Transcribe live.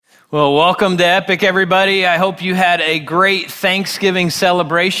Well, welcome to Epic, everybody. I hope you had a great Thanksgiving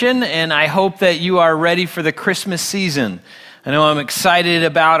celebration, and I hope that you are ready for the Christmas season. I know I'm excited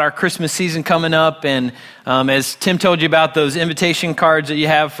about our Christmas season coming up, and as Tim told you about those invitation cards that you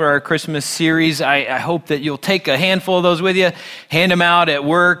have for our Christmas series, I hope that you'll take a handful of those with you, hand them out at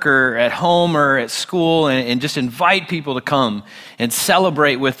work or at home or at school, and just invite people to come and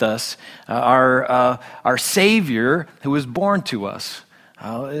celebrate with us our Savior who was born to us.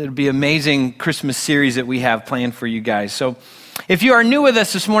 It'll be an amazing Christmas series that we have planned for you guys. So if you are new with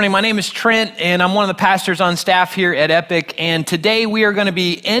us this morning, my name is Trent, and I'm one of the pastors on staff here at Epic. And today we are going to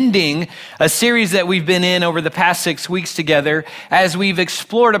be ending a series that we've been in over the past 6 weeks together as we've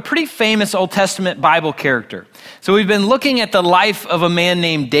explored a pretty famous Old Testament Bible character. So we've been looking at the life of a man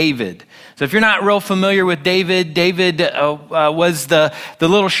named David. So if you're not real familiar with David, was the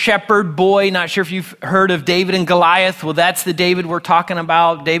little shepherd boy. Not sure if you've heard of David and Goliath. Well, that's the David we're talking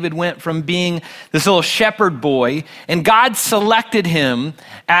about. David went from being this little shepherd boy, and God selected him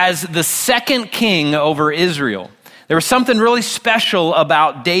as the second king over Israel. There was something really special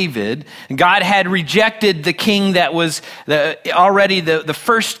about David. God had rejected the king that was already the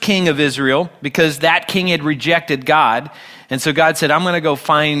first king of Israel because that king had rejected God. And so God said, I'm going to go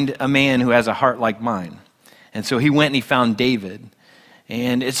find a man who has a heart like mine. And so he went and he found David.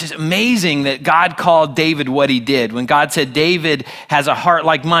 And it's just amazing that God called David what he did. When God said, David has a heart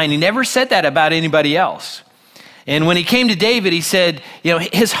like mine, he never said that about anybody else. And when he came to David, he said,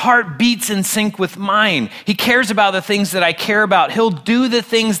 his heart beats in sync with mine. He cares about the things that I care about. He'll do the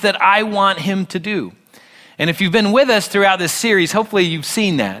things that I want him to do. And if you've been with us throughout this series, hopefully you've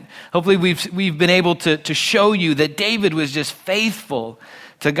seen that. Hopefully we've been able to show you that David was just faithful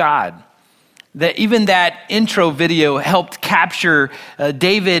to God. That even that intro video helped capture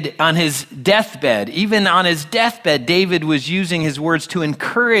David on his deathbed. Even on his deathbed, David was using his words to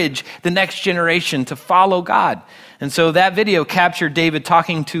encourage the next generation to follow God. And so that video captured David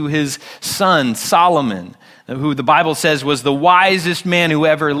talking to his son, Solomon, who the Bible says was the wisest man who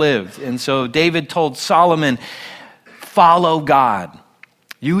ever lived. And so David told Solomon, follow God.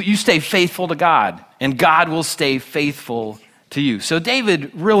 You stay faithful to God, and God will stay faithful to you. So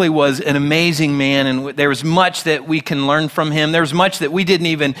David really was an amazing man, and there was much that we can learn from him. There was much that we didn't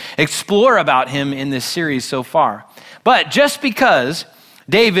even explore about him in this series so far. But just because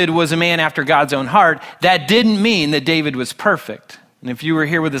David was a man after God's own heart, that didn't mean that David was perfect. And if you were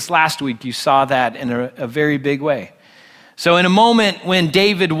here with us last week, you saw that in a very big way. So in a moment when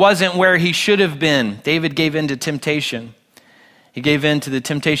David wasn't where he should have been, David gave in to temptation. He gave in to the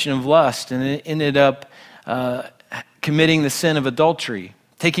temptation of lust, and it ended up committing the sin of adultery,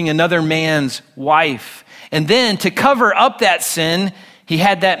 taking another man's wife. And then to cover up that sin, he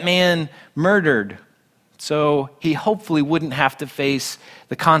had that man murdered. So he hopefully wouldn't have to face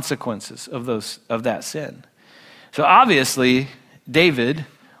the consequences of that sin. So obviously, David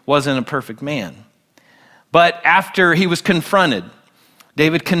wasn't a perfect man. But after he was confronted,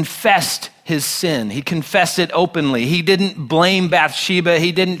 David confessed his sin. He confessed it openly. He didn't blame Bathsheba.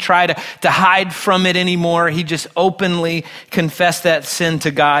 He didn't try to hide from it anymore. He just openly confessed that sin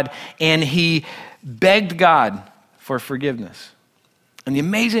to God, and he begged God for forgiveness. And the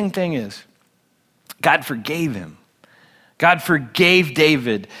amazing thing is, God forgave him. God forgave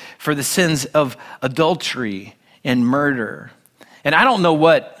David for the sins of adultery and murder. And I don't know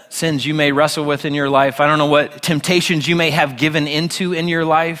what sins you may wrestle with in your life. I don't know what temptations you may have given into in your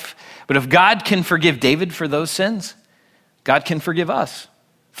life. But if God can forgive David for those sins, God can forgive us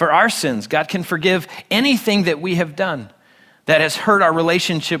for our sins. God can forgive anything that we have done that has hurt our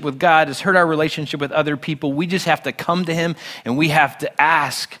relationship with God, has hurt our relationship with other people. We just have to come to him and we have to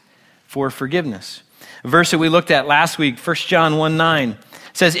ask for forgiveness. A verse that we looked at last week, 1 John 1:9,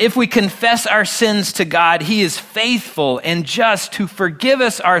 says, if we confess our sins to God, he is faithful and just to forgive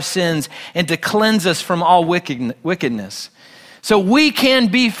us our sins and to cleanse us from all wickedness. So we can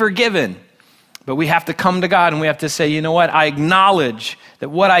be forgiven, but we have to come to God and we have to say, you know what? I acknowledge that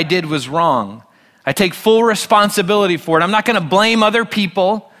what I did was wrong. I take full responsibility for it. I'm not going to blame other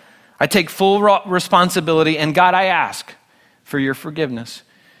people. I take full responsibility, and God, I ask for your forgiveness.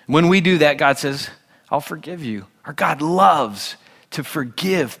 When we do that, God says, I'll forgive you. Our God loves to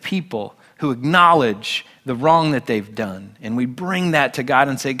forgive people who acknowledge the wrong that they've done. And we bring that to God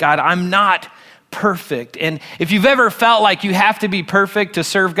and say, God, I'm not perfect. And if you've ever felt like you have to be perfect to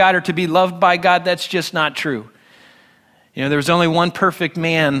serve God or to be loved by God, that's just not true. There was only one perfect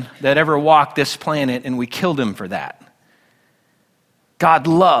man that ever walked this planet, and we killed him for that. God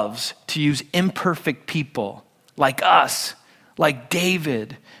loves to use imperfect people like us, like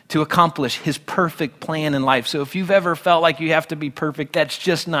David, to accomplish his perfect plan in life. So if you've ever felt like you have to be perfect, that's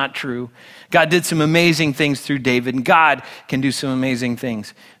just not true. God did some amazing things through David, and God can do some amazing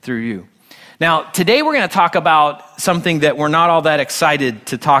things through you. Now, today we're going to talk about something that we're not all that excited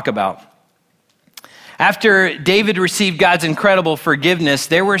to talk about. After David received God's incredible forgiveness,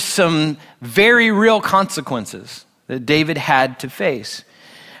 there were some very real consequences that David had to face.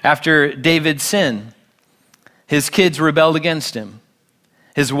 After David sinned, his kids rebelled against him.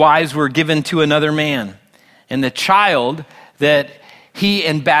 His wives were given to another man. And the child that he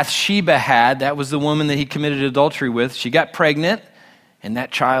and Bathsheba had, that was the woman that he committed adultery with, she got pregnant, and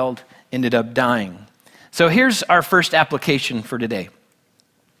that child ended up dying. So here's our first application for today.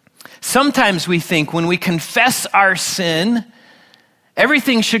 Sometimes we think when we confess our sin,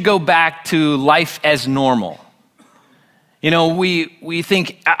 everything should go back to life as normal. You know, we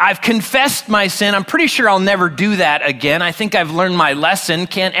think, I've confessed my sin. I'm pretty sure I'll never do that again. I think I've learned my lesson.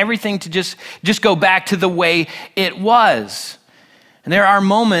 Can't everything to just go back to the way it was? And there are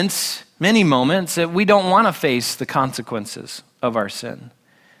moments, many moments, that we don't want to face the consequences of our sin.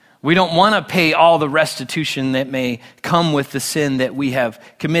 We don't want to pay all the restitution that may come with the sin that we have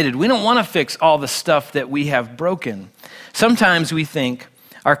committed. We don't want to fix all the stuff that we have broken. Sometimes we think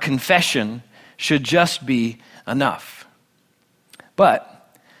our confession should just be enough.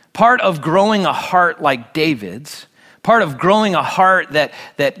 But part of growing a heart like David's, part of growing a heart that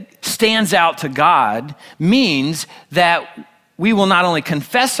stands out to God means that we will not only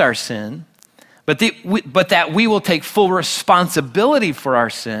confess our sin, but that we will take full responsibility for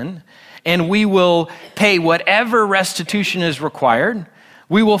our sin, and we will pay whatever restitution is required.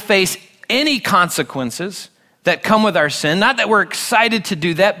 We will face any consequences that come with our sin. Not that we're excited to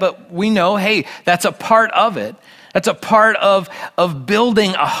do that, but we know, hey, that's a part of it. That's a part of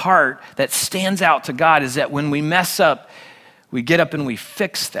building a heart that stands out to God, is that when we mess up, we get up and we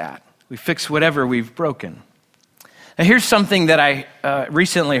fix that. We fix whatever we've broken. Now, here's something that I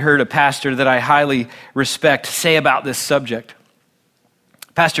recently heard a pastor that I highly respect say about this subject.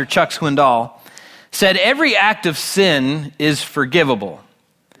 Pastor Chuck Swindoll said, every act of sin is forgivable.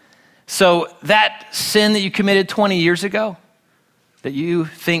 So that sin that you committed 20 years ago, that you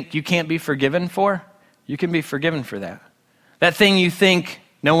think you can't be forgiven for, you can be forgiven for that. That thing you think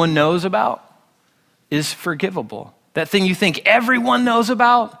no one knows about is forgivable. That thing you think everyone knows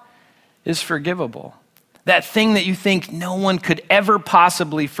about is forgivable. That thing that you think no one could ever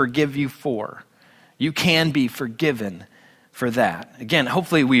possibly forgive you for, you can be forgiven for that. Again,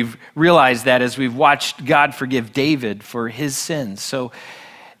 hopefully we've realized that as we've watched God forgive David for his sins. So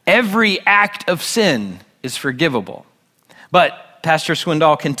every act of sin is forgivable. But Pastor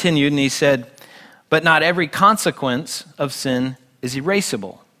Swindoll continued and he said, but not every consequence of sin is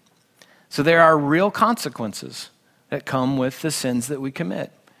erasable. So there are real consequences that come with the sins that we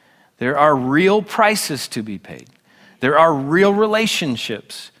commit. There are real prices to be paid. There are real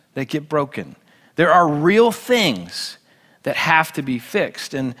relationships that get broken. There are real things that have to be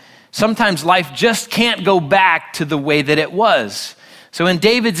fixed. And sometimes life just can't go back to the way that it was. So in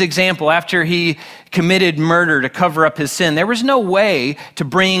David's example, after he committed murder to cover up his sin, there was no way to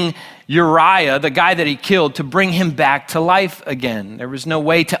bring Uriah, the guy that he killed, to bring him back to life again. There was no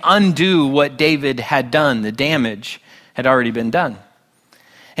way to undo what David had done. The damage had already been done.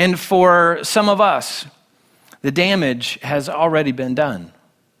 And for some of us, the damage has already been done.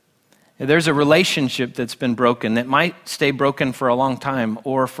 There's a relationship that's been broken that might stay broken for a long time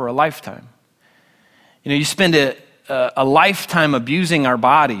or for a lifetime. You know, you spend a lifetime abusing our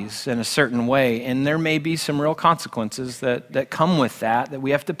bodies in a certain way, and there may be some real consequences that come with that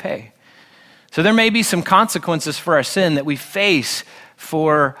we have to pay. So there may be some consequences for our sin that we face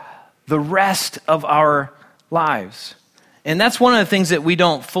for the rest of our lives. And that's one of the things that we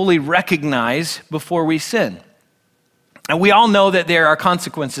don't fully recognize before we sin. And we all know that there are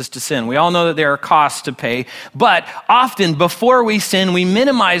consequences to sin. We all know that there are costs to pay. But often before we sin, we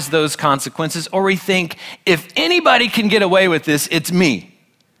minimize those consequences, or we think, if anybody can get away with this, it's me.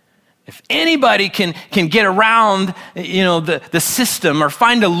 If anybody can get around, the system, or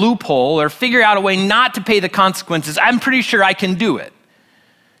find a loophole, or figure out a way not to pay the consequences, I'm pretty sure I can do it.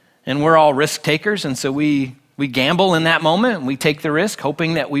 And we're all risk takers, and so we gamble in that moment, and we take the risk,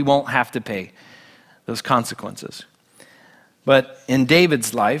 hoping that we won't have to pay those consequences. But in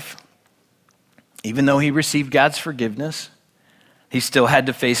David's life, even though he received God's forgiveness, he still had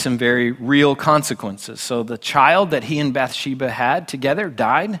to face some very real consequences. So the child that he and Bathsheba had together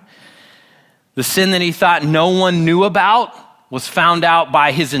died. The sin that he thought no one knew about was found out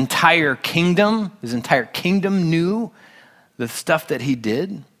by his entire kingdom. His entire kingdom knew the stuff that he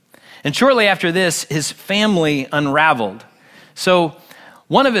did. And shortly after this, his family unraveled. So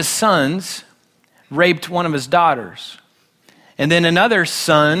one of his sons raped one of his daughters. And then another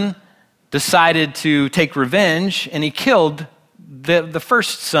son decided to take revenge, and he killed the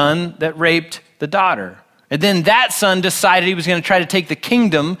first son that raped the daughter. And then that son decided he was going to try to take the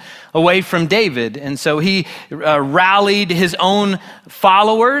kingdom away from David. And so he rallied his own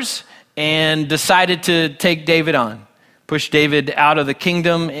followers and decided to take David on, push David out of the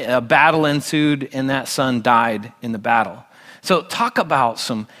kingdom. A battle ensued, and that son died in the battle. So talk about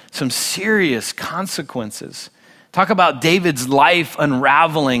some serious consequences. Talk about David's life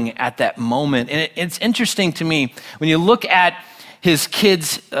unraveling at that moment. And it's interesting to me, when you look at his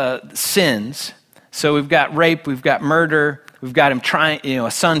kids' sins, so we've got rape, we've got murder, we've got him a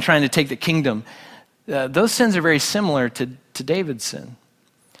son trying to take the kingdom. Those sins are very similar to David's sin.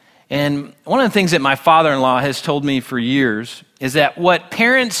 And one of the things that my father-in-law has told me for years is that what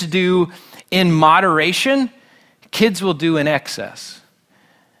parents do in moderation, kids will do in excess.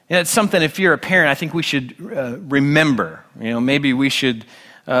 And it's something, if you're a parent, I think we should remember. Maybe we should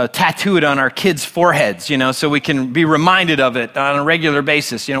tattoo it on our kids' foreheads, so we can be reminded of it on a regular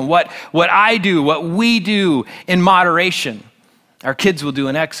basis. What I do, what we do in moderation, our kids will do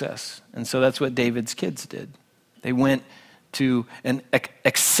in excess. And so that's what David's kids did. They went to an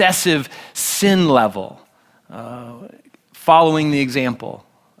excessive sin level, following the example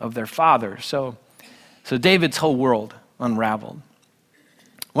of their father. So David's whole world unraveled.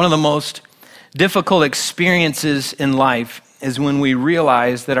 One of the most difficult experiences in life is when we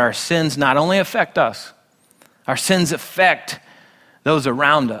realize that our sins not only affect us, our sins affect those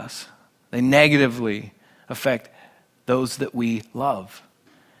around us. They negatively affect those that we love.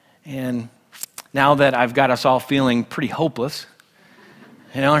 And now that I've got us all feeling pretty hopeless,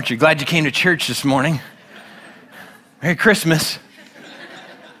 aren't you glad you came to church this morning? Merry Christmas.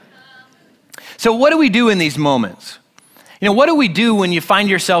 So what do we do in these moments? What do we do when you find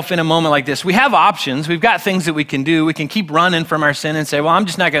yourself in a moment like this? We have options. We've got things that we can do. We can keep running from our sin and say, well, I'm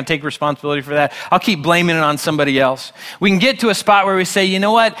just not going to take responsibility for that. I'll keep blaming it on somebody else. We can get to a spot where we say, you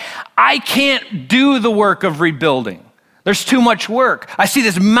know what? I can't do the work of rebuilding. There's too much work. I see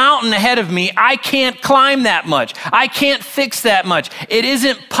this mountain ahead of me. I can't climb that much. I can't fix that much. It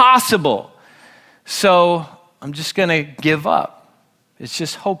isn't possible. So I'm just going to give up. It's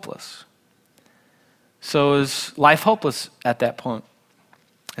just hopeless. So is life hopeless at that point?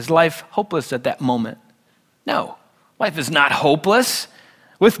 Is life hopeless at that moment? No, life is not hopeless.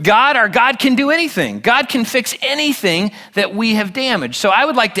 With God, our God can do anything. God can fix anything that we have damaged. So I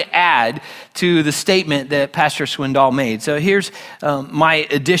would like to add to the statement that Pastor Swindoll made. So here's my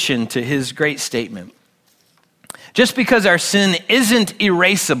addition to his great statement. Just because our sin isn't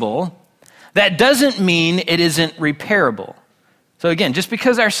erasable, that doesn't mean it isn't repairable. So again, just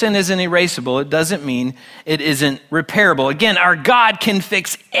because our sin isn't erasable, it doesn't mean it isn't repairable. Again, our God can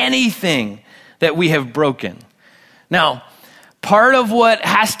fix anything that we have broken. Now, part of what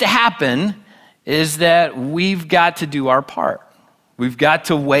has to happen is that we've got to do our part. We've got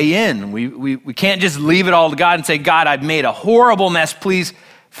to weigh in. We can't just leave it all to God and say, God, I've made a horrible mess. Please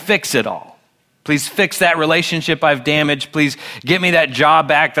fix it all. Please fix that relationship I've damaged. Please get me that job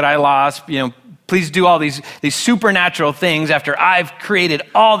back that I lost. Please do all these supernatural things after I've created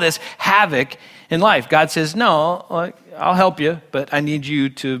all this havoc in life. God says, no, I'll help you, but I need you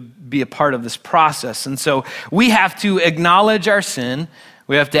to be a part of this process. And so we have to acknowledge our sin.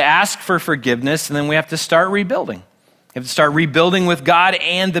 We have to ask for forgiveness, and then we have to start rebuilding. We have to start rebuilding with God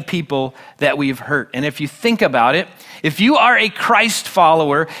and the people that we've hurt. And if you think about it, if you are a Christ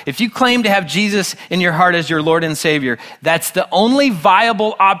follower, if you claim to have Jesus in your heart as your Lord and Savior, that's the only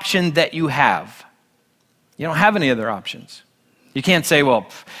viable option that you have. You don't have any other options. You can't say, well,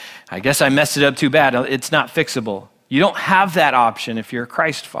 I guess I messed it up too bad. It's not fixable. You don't have that option if you're a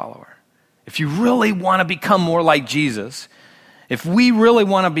Christ follower. If you really want to become more like Jesus, if we really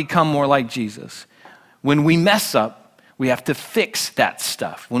want to become more like Jesus, when we mess up, we have to fix that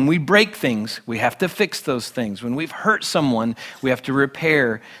stuff. When we break things, we have to fix those things. When we've hurt someone, we have to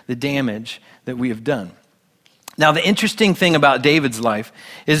repair the damage that we have done. Now, the interesting thing about David's life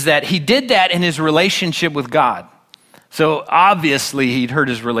is that he did that in his relationship with God. So obviously, he'd hurt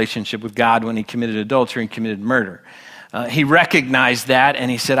his relationship with God when he committed adultery and committed murder. He recognized that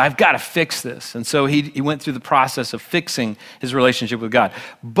and he said, I've got to fix this. And so he went through the process of fixing his relationship with God.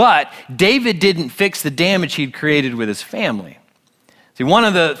 But David didn't fix the damage he'd created with his family. See, one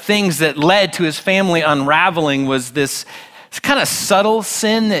of the things that led to his family unraveling was this kind of subtle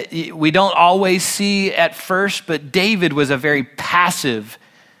sin that we don't always see at first, but David was a very passive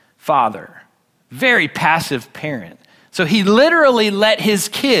father, very passive parent. So he literally let his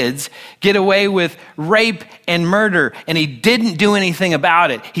kids get away with rape and murder, and he didn't do anything about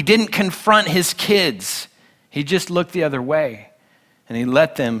it. He didn't confront his kids. He just looked the other way, and he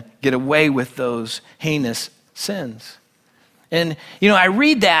let them get away with those heinous sins. And, I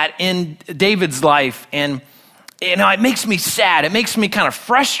read that in David's life, and, it makes me sad. It makes me kind of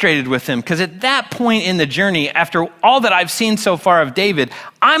frustrated with him, because at that point in the journey, after all that I've seen so far of David,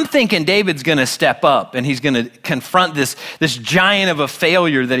 I'm thinking David's going to step up, and he's going to confront this giant of a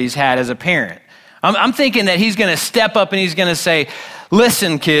failure that he's had as a parent. I'm thinking that he's going to step up and he's going to say,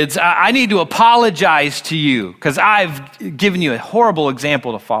 listen, kids, I need to apologize to you because I've given you a horrible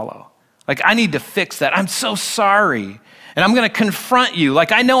example to follow. Like, I need to fix that. I'm so sorry. And I'm going to confront you.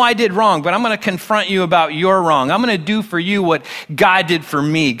 Like, I know I did wrong, but I'm going to confront you about your wrong. I'm going to do for you what God did for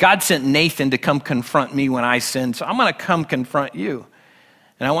me. God sent Nathan to come confront me when I sinned, so I'm going to come confront you.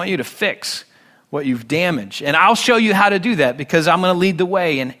 And I want you to fix what you've damaged. And I'll show you how to do that, because I'm going to lead the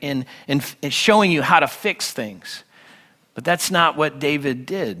way in showing you how to fix things. But that's not what David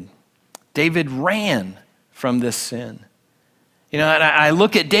did. David ran from this sin. And I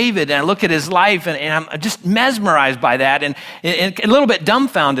look at David and I look at his life, and I'm just mesmerized by that and a little bit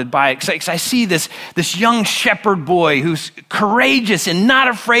dumbfounded by it, because I see this young shepherd boy who's courageous and not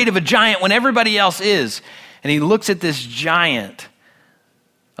afraid of a giant when everybody else is. And he looks at this giant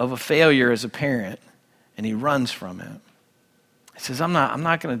of a failure as a parent, and he runs from it. He says, I'm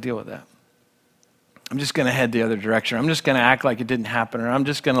not going to deal with that. I'm just going to head the other direction. I'm just going to act like it didn't happen, or I'm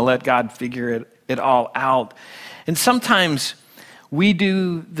just going to let God figure it all out. And sometimes we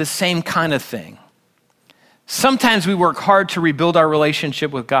do the same kind of thing. Sometimes we work hard to rebuild our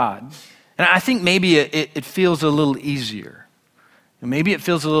relationship with God. And I think maybe it feels a little easier. Maybe it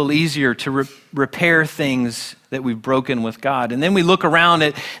feels a little easier to repair things that we've broken with God. And then we look around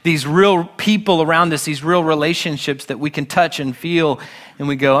at these real people around us, these real relationships that we can touch and feel, and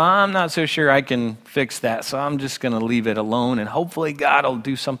we go, I'm not so sure I can fix that, so I'm just going to leave it alone, and hopefully God will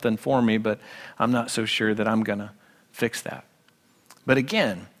do something for me, but I'm not so sure that I'm going to fix that. But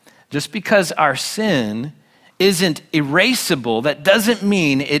again, just because our sin isn't erasable, that doesn't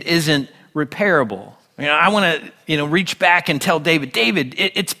mean it isn't repairable. I want to, reach back and tell David,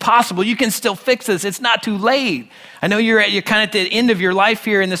 it's possible. You can still fix this. It's not too late. I know you're kind of at the end of your life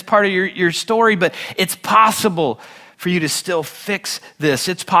here in this part of your story, but it's possible for you to still fix this.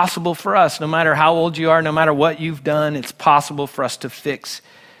 It's possible for us, no matter how old you are, no matter what you've done, it's possible for us to fix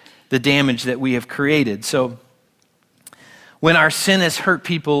the damage that we have created. So when our sin has hurt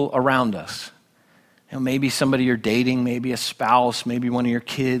people around us, maybe somebody you're dating, maybe a spouse, maybe one of your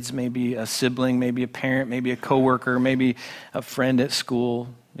kids, maybe a sibling, maybe a parent, maybe a coworker, maybe a friend at school,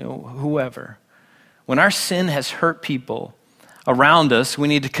 whoever. When our sin has hurt people around us, we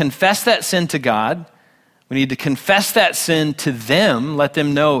need to confess that sin to God. We need to confess that sin to them, let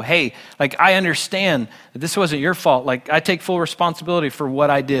them know, hey, I understand that this wasn't your fault. I take full responsibility for what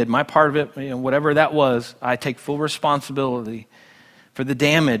I did. My part of it, whatever that was, I take full responsibility for the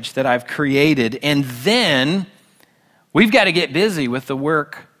damage that I've created. And then we've got to get busy with the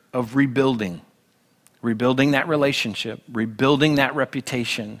work of rebuilding that relationship, rebuilding that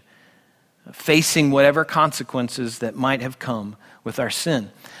reputation, facing whatever consequences that might have come with our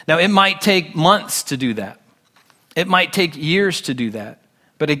sin. Now, it might take months to do that. It might take years to do that.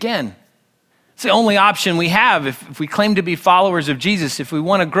 But again, it's the only option we have if we claim to be followers of Jesus, if we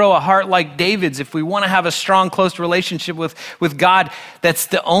want to grow a heart like David's, if we want to have a strong, close relationship with God, that's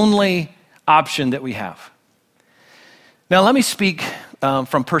the only option that we have. Now, let me speak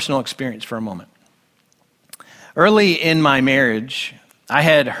from personal experience for a moment. Early in my marriage, I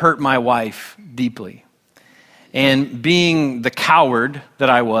had hurt my wife deeply. And being the coward that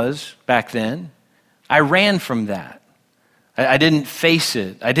I was back then, I ran from that. I didn't face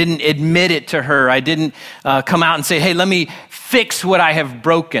it. I didn't admit it to her. I didn't come out and say, hey, let me fix what I have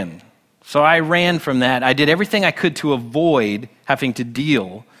broken. So I ran from that. I did everything I could to avoid having to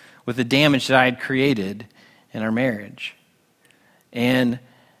deal with the damage that I had created in our marriage. And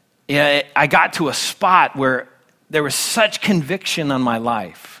I got to a spot where there was such conviction on my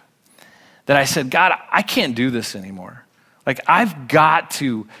life that I said, God, I can't do this anymore. I've got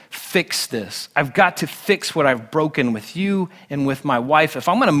to fix this. I've got to fix what I've broken with you and with my wife. If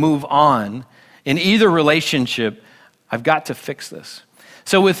I'm going to move on in either relationship, I've got to fix this.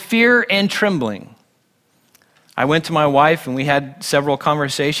 So with fear and trembling, I went to my wife and we had several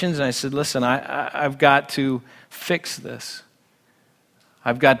conversations, and I said, listen, I've got to fix this.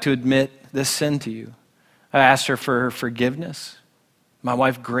 I've got to admit this sin to you. I asked her for her forgiveness. My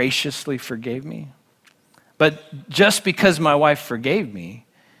wife graciously forgave me. But just because my wife forgave me,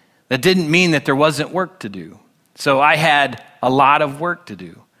 that didn't mean that there wasn't work to do. So I had a lot of work to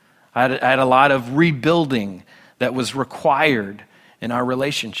do. I had a lot of rebuilding that was required in our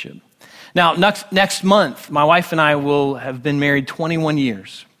relationship. Now, next month, my wife and I will have been married 21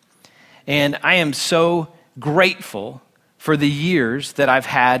 years. And I am so grateful for the years that I've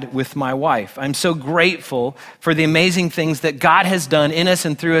had with my wife. I'm so grateful for the amazing things that God has done in us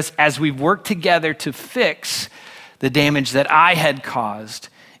and through us as we've worked together to fix the damage that I had caused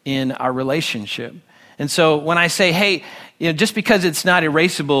in our relationship. And so when I say, hey, just because it's not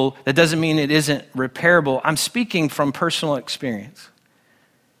erasable, that doesn't mean it isn't repairable. I'm speaking from personal experience.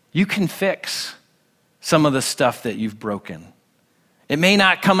 You can fix some of the stuff that you've broken. It may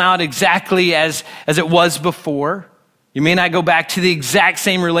not come out exactly as it was before. You may not go back to the exact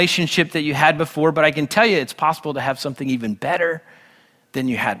same relationship that you had before, but I can tell you it's possible to have something even better than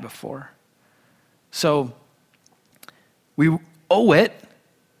you had before. So we owe it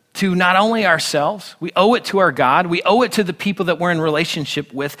to not only ourselves, we owe it to our God, we owe it to the people that we're in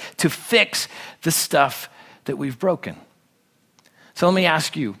relationship with to fix the stuff that we've broken. So let me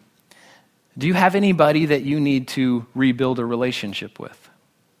ask you, do you have anybody that you need to rebuild a relationship with?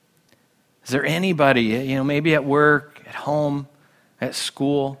 Is there anybody, maybe at work, at home, at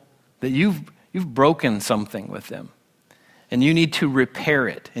school, that you've broken something with them and you need to repair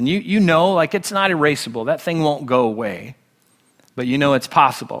it? And you know, it's not erasable. That thing won't go away, but you know it's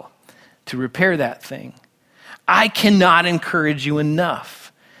possible to repair that thing. I cannot encourage you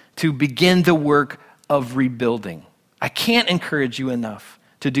enough to begin the work of rebuilding. I can't encourage you enough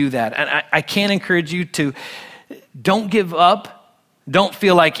to do that. And I can't encourage you to don't give up. Don't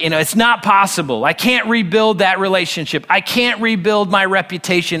feel like, it's not possible. I can't rebuild that relationship. I can't rebuild my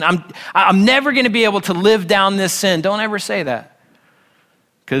reputation. I'm never going to be able to live down this sin. Don't ever say that.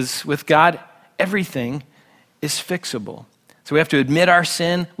 Because with God, everything is fixable. So we have to admit our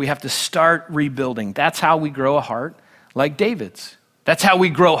sin. We have to start rebuilding. That's how we grow a heart like David's. That's how we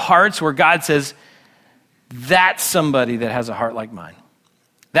grow hearts where God says, that's somebody that has a heart like mine.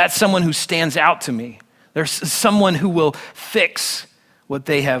 That's someone who stands out to me. There's someone who will fix what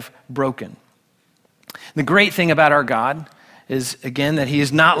they have broken. The great thing about our God is, again, that he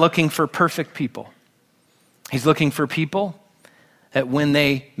is not looking for perfect people. He's looking for people that when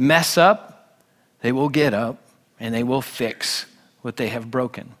they mess up, they will get up and they will fix what they have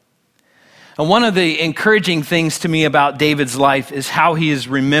broken. And one of the encouraging things to me about David's life is how he is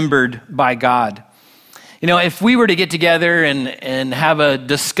remembered by God. If we were to get together and have a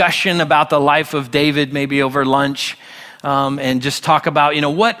discussion about the life of David, maybe over lunch, and just talk about,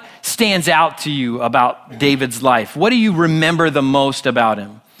 what stands out to you about David's life? What do you remember the most about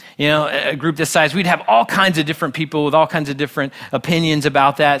him? A group this size, we'd have all kinds of different people with all kinds of different opinions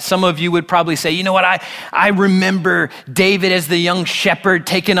about that. Some of you would probably say, I remember David as the young shepherd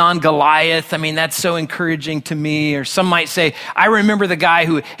taking on Goliath. That's so encouraging to me. Or some might say, I remember the guy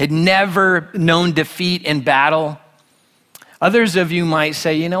who had never known defeat in battle. Others of you might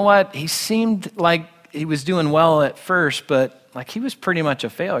say, he seemed like he was doing well at first, but he was pretty much a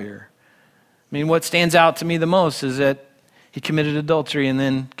failure. What stands out to me the most is that he committed adultery and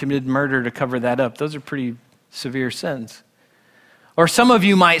then committed murder to cover that up. Those are pretty severe sins. Or some of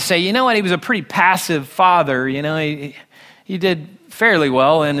you might say, he was a pretty passive father. He did fairly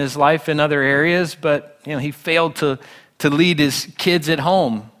well in his life in other areas, but, he failed to lead his kids at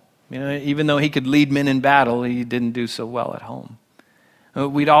home. Even though he could lead men in battle, he didn't do so well at home.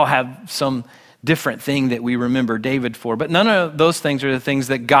 We'd all have some different thing that we remember David for, but none of those things are the things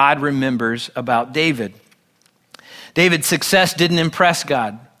that God remembers about David. David's success didn't impress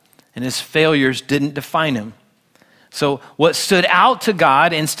God, and his failures didn't define him. So what stood out to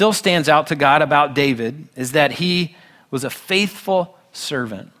God and still stands out to God about David is that he was a faithful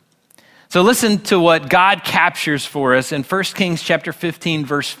servant. So listen to what God captures for us in 1 Kings chapter 15,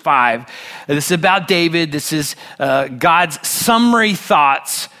 verse 5. This is about David. This is God's summary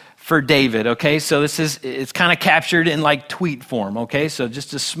thoughts for David, okay? So it's kind of captured in tweet form, okay? So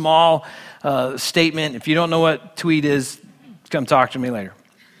just a small statement. If you don't know what tweet is, come talk to me later.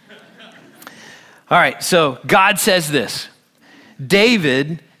 All right, so God says this: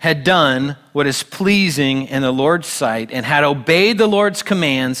 David had done what is pleasing in the Lord's sight and had obeyed the Lord's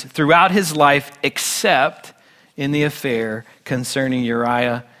commands throughout his life, except in the affair concerning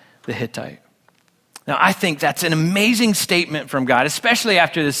Uriah the Hittite. Now, I think that's an amazing statement from God, especially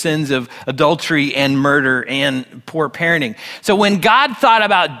after the sins of adultery and murder and poor parenting. So when God thought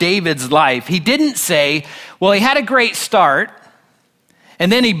about David's life, he didn't say, well, he had a great start,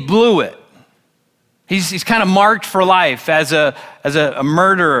 and then he blew it. He's kind of marked for life as a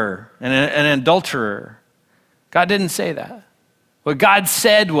murderer and an adulterer. God didn't say that. What God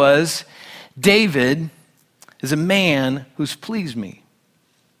said was, David is a man who's pleased me.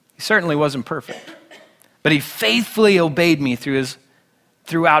 He certainly wasn't perfect, but he faithfully obeyed me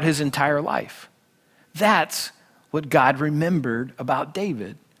throughout his entire life. That's what God remembered about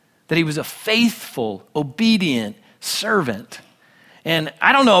David, that he was a faithful, obedient servant. And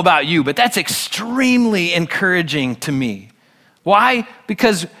I don't know about you, but that's extremely encouraging to me. Why?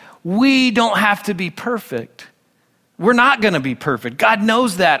 Because we don't have to be perfect. We're not going to be perfect. God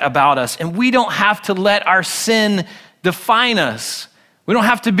knows that about us, and we don't have to let our sin define us. We don't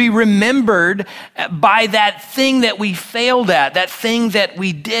have to be remembered by that thing that we failed at, that thing that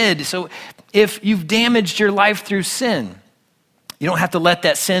we did. So if you've damaged your life through sin, you don't have to let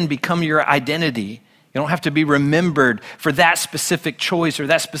that sin become your identity. You don't have to be remembered for that specific choice or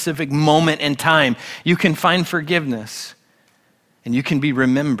that specific moment in time. You can find forgiveness, and you can be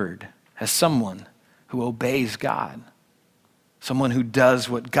remembered as someone who obeys God, someone who does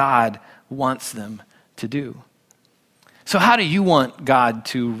what God wants them to do. So how do you want God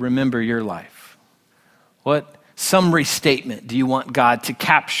to remember your life? What summary statement do you want God to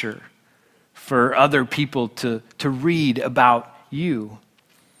capture for other people to read about you?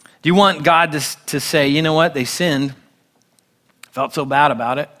 Do you want God to say, you know what, they sinned, felt so bad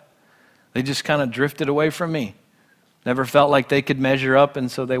about it, they just kind of drifted away from me, never felt like they could measure up,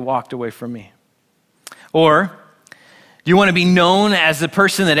 and so they walked away from me? Or do you want to be known as the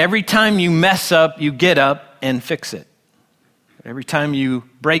person that every time you mess up, you get up and fix it? Every time you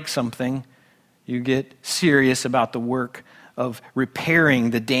break something, you get serious about the work of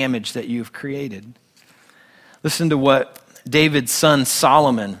repairing the damage that you've created. Listen to what David's son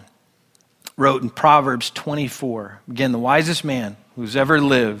Solomon wrote in Proverbs 24. Again, the wisest man who's ever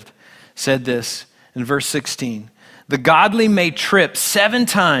lived said this in verse 16. The godly may trip 7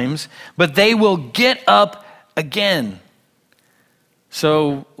 times, but they will get up again.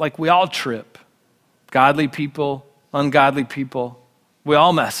 So, like, we all trip. Godly people, ungodly people, we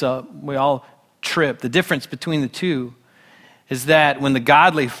all mess up. We all trip. The difference between the two is that when the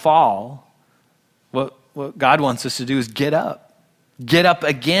godly fall, what God wants us to do is get up. Get up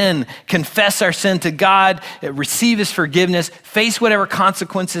again, confess our sin to God, receive his forgiveness, face whatever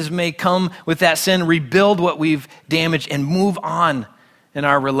consequences may come with that sin, rebuild what we've damaged, and move on in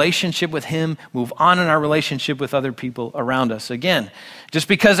our relationship with him, move on in our relationship with other people around us. Again, just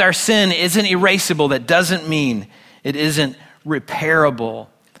because our sin isn't erasable, that doesn't mean it isn't repairable.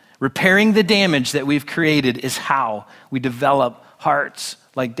 Repairing the damage that we've created is how we develop hearts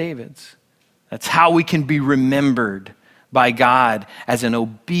like David's. That's how we can be remembered by God as an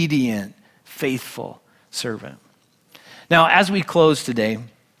obedient, faithful servant. Now, as we close today,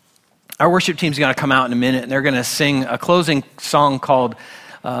 our worship team's going to come out in a minute, and they're going to sing a closing song called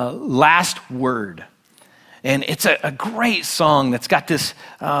Last Word. And it's a great song that's got this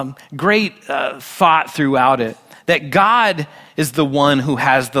great thought throughout it, that God is the one who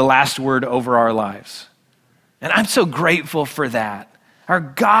has the last word over our lives. And I'm so grateful for that. Our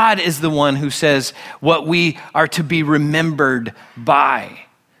God is the one who says what we are to be remembered by.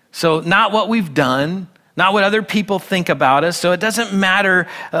 So not what we've done, not what other people think about us. So it doesn't matter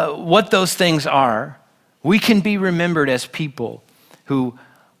what those things are. We can be remembered as people who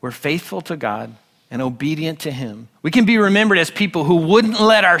were faithful to God and obedient to him. We can be remembered as people who wouldn't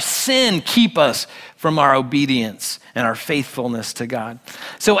let our sin keep us from our obedience and our faithfulness to God.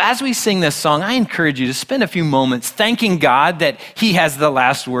 So as we sing this song, I encourage you to spend a few moments thanking God that he has the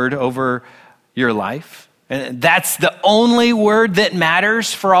last word over your life. And that's the only word that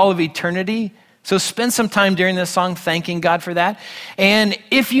matters for all of eternity. So spend some time during this song thanking God for that. And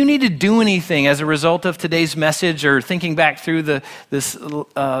if you need to do anything as a result of today's message or thinking back through this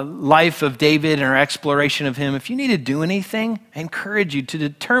life of David and our exploration of him, if you need to do anything, I encourage you to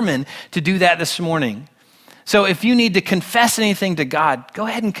determine to do that this morning. So if you need to confess anything to God, go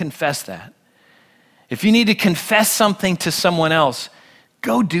ahead and confess that. If you need to confess something to someone else,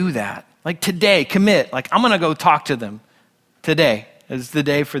 go do that. Like today, commit. Like, I'm going to go talk to them. Today is the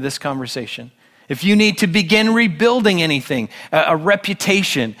day for this conversation. If you need to begin rebuilding anything, a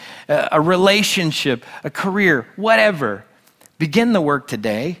reputation, a relationship, a career, whatever, begin the work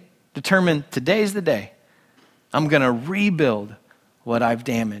today. Determine today's the day. I'm going to rebuild what I've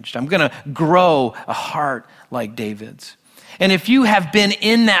damaged. I'm going to grow a heart like David's. And if you have been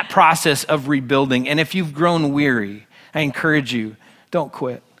in that process of rebuilding, and if you've grown weary, I encourage you, don't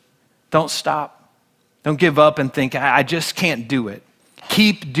quit. Don't stop. Don't give up and think, I just can't do it.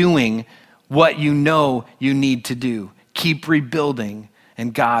 Keep doing what you know you need to do. Keep rebuilding,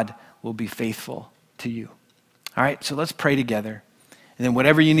 and God will be faithful to you. All right, so let's pray together. And then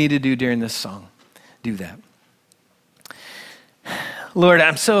whatever you need to do during this song, do that. Lord,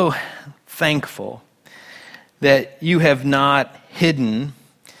 I'm so thankful that you have not hidden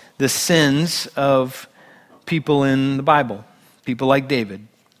the sins of people in the Bible, people like David.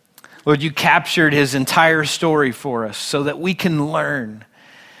 Lord, you captured his entire story for us so that we can learn.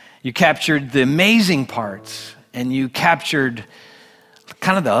 You captured the amazing parts, and you captured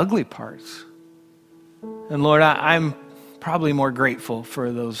kind of the ugly parts. And Lord, I'm probably more grateful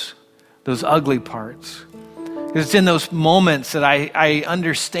for those ugly parts. Because it's in those moments that I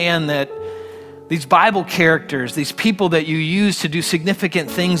understand that these Bible characters, these people that you use to do significant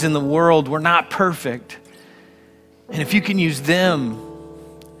things in the world, were not perfect. And if you can use them,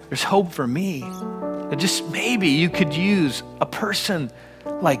 there's hope for me. That just maybe you could use a person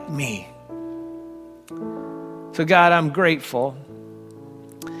like me. So God, I'm grateful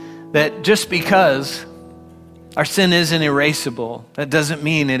that just because our sin isn't erasable, that doesn't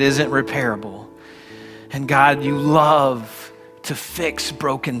mean it isn't repairable. And God, you love to fix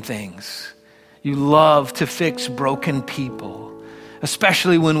broken things. You love to fix broken people,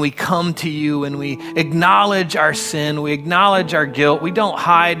 especially when we come to you and we acknowledge our sin, we acknowledge our guilt. We don't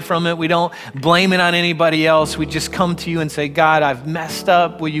hide from it. We don't blame it on anybody else. We just come to you and say, God, I've messed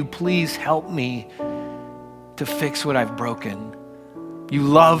up. Will you please help me to fix what I've broken? You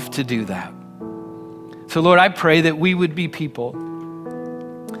love to do that. So Lord, I pray that we would be people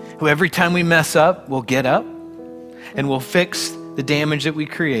who every time we mess up, we'll get up and we'll fix the damage that we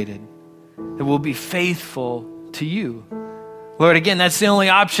created. That we'll be faithful to you. Lord, again, that's the only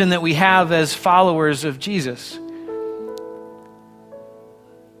option that we have as followers of Jesus.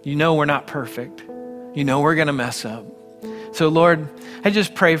 You know we're not perfect. You know we're going to mess up. So Lord, I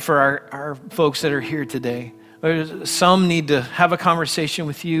just pray for our folks that are here today. Lord, some need to have a conversation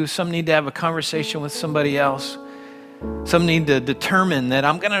with you. Some need to have a conversation with somebody else. Some need to determine that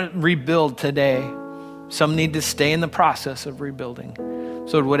I'm going to rebuild today. Some need to stay in the process of rebuilding.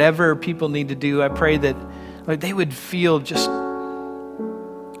 So whatever people need to do, I pray that they would feel just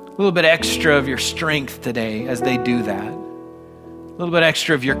a little bit extra of your strength today as they do that. A little bit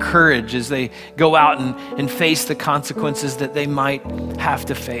extra of your courage as they go out and face the consequences that they might have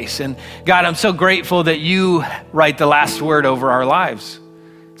to face. And God, I'm so grateful that you write the last word over our lives.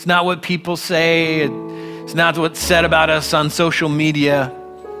 It's not what people say. It's not what's said about us on social media.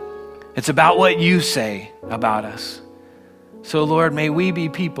 It's about what you say about us. So Lord, may we be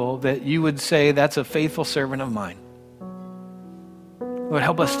people that you would say, that's a faithful servant of mine. Lord,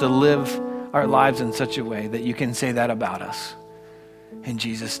 help us to live our lives in such a way that you can say that about us. In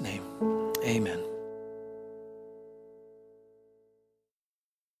Jesus' name, amen.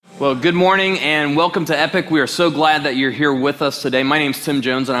 Well, good morning and welcome to Epic. We are so glad that you're here with us today. My name's Tim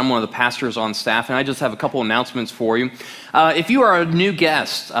Jones and I'm one of the pastors on staff, and I just have a couple announcements for you. If you are a new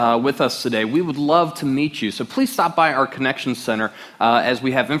guest with us today, we would love to meet you. So please stop by our Connection Center as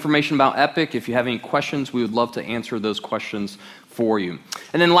we have information about Epic. If you have any questions, we would love to answer those questions for you.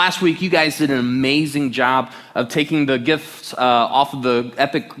 And then last week, you guys did an amazing job of taking the gifts off of the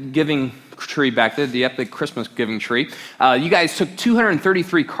Epic giving tree back there, the Epic Christmas giving tree. You guys took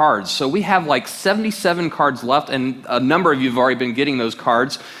 233 cards. So we have like 77 cards left, and a number of you have already been getting those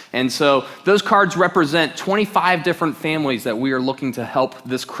cards. And so those cards represent 25 different families that we are looking to help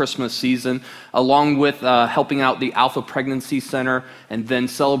this Christmas season, along with helping out the Alpha Pregnancy Center and then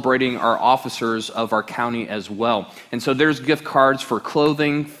celebrating our officers of our county as well. And so there's gift cards for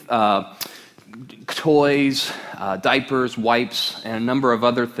clothing, toys, diapers, wipes, and a number of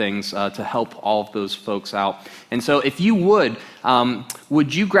other things to help all of those folks out. And so if you would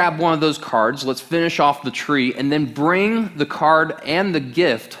you grab one of those cards, let's finish off the tree, and then bring the card and the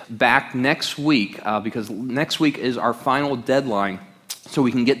gift back next week, because next week is our final deadline, so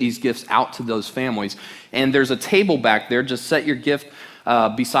we can get these gifts out to those families. And there's a table back there. Just set your gift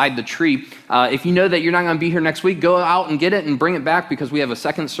beside the tree. If you know that you're not going to be here next week, go out and get it and bring it back, because we have a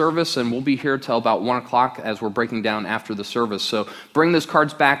second service and we'll be here till about 1 o'clock as we're breaking down after the service. So bring those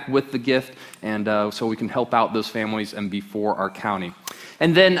cards back with the gift, and so we can help out those families and be for our county.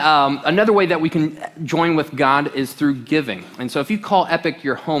 And then another way that we can join with God is through giving. And so if you call Epic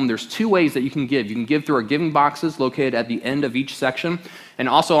your home, there's two ways that you can give. You can give through our giving boxes located at the end of each section, and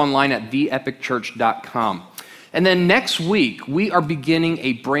also online at theepicchurch.com. And then next week, we are beginning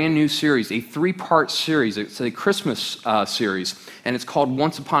a brand new series, a 3-part series. It's a Christmas series, and it's called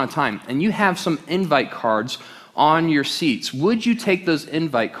Once Upon a Time. And you have some invite cards on your seats. Would you take those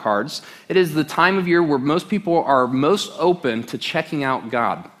invite cards? It is the time of year where most people are most open to checking out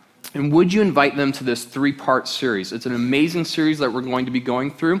God. And would you invite them to this 3-part series? It's an amazing series that we're going to be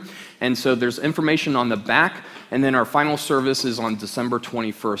going through. And so there's information on the back, and then our final service is on December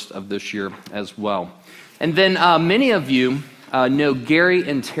 21st of this year as well. And then many of you know Gary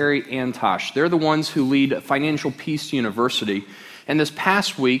and Terry Antosh. They're the ones who lead Financial Peace University. And this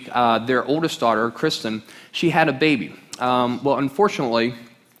past week, their oldest daughter, Kristen, she had a baby. Well, unfortunately,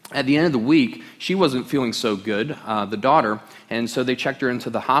 at the end of the week, she wasn't feeling so good, the daughter, and so they checked her into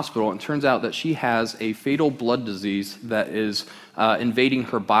the hospital, and it turns out that she has a fatal blood disease that is invading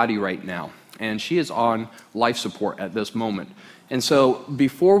her body right now, and she is on life support at this moment. And so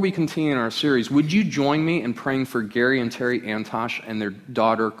before we continue in our series, would you join me in praying for Gary and Terry Antosh and their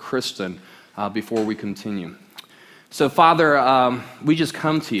daughter, Kristen, before we continue? So, Father, we just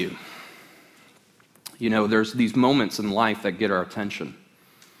come to you. You know, there's these moments in life that get our attention.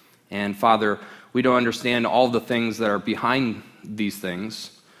 And Father, we don't understand all the things that are behind these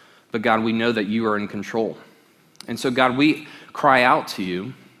things, but God, we know that you are in control. And so God, we cry out to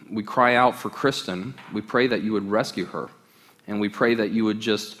you. We cry out for Kristen. We pray that you would rescue her. And we pray that you would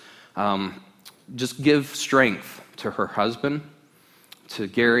just give strength to her husband, to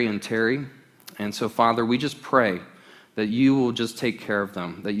Gary and Terry. And so Father, we just pray that you will just take care of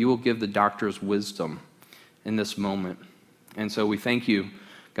them, that you will give the doctors wisdom in this moment. And so we thank you,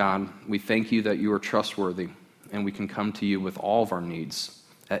 God, we thank you that you are trustworthy, and we can come to you with all of our needs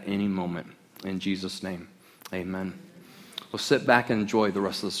at any moment. In Jesus' name, amen. We'll sit back and enjoy the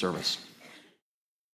rest of the service.